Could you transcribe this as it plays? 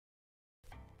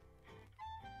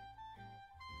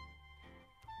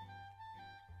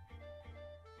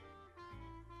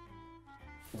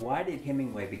Why did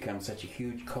Hemingway become such a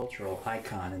huge cultural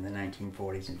icon in the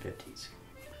 1940s and 50s?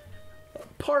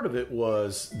 Part of it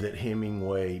was that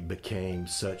Hemingway became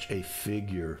such a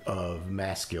figure of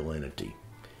masculinity.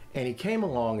 And he came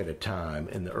along at a time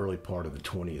in the early part of the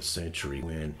 20th century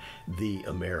when the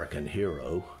American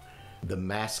hero, the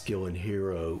masculine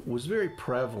hero, was very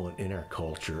prevalent in our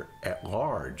culture at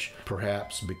large,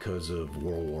 perhaps because of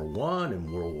World War I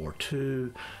and World War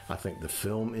II. I think the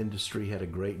film industry had a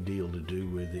great deal to do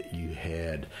with it. You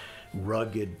had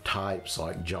rugged types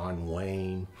like John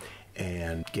Wayne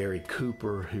and Gary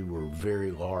Cooper, who were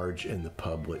very large in the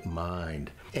public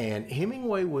mind. And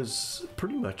Hemingway was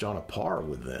pretty much on a par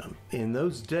with them. In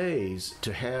those days,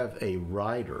 to have a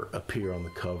writer appear on the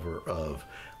cover of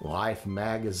Life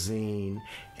magazine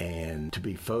and to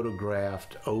be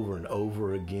photographed over and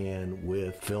over again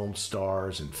with film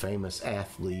stars and famous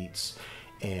athletes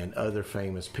and other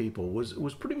famous people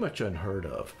was pretty much unheard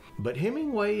of. But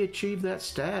Hemingway achieved that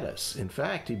status. In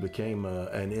fact, he became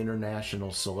an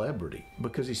international celebrity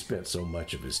because he spent so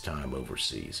much of his time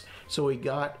overseas. So he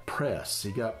got press,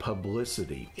 he got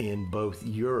publicity in both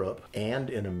Europe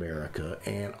and in America,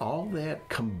 and all that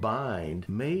combined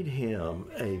made him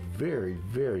a very,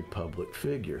 very public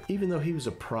figure. Even though he was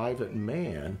a private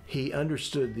man, he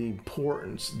understood the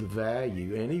importance, the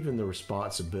value, and even the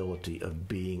responsibility of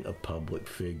being a public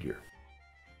figure.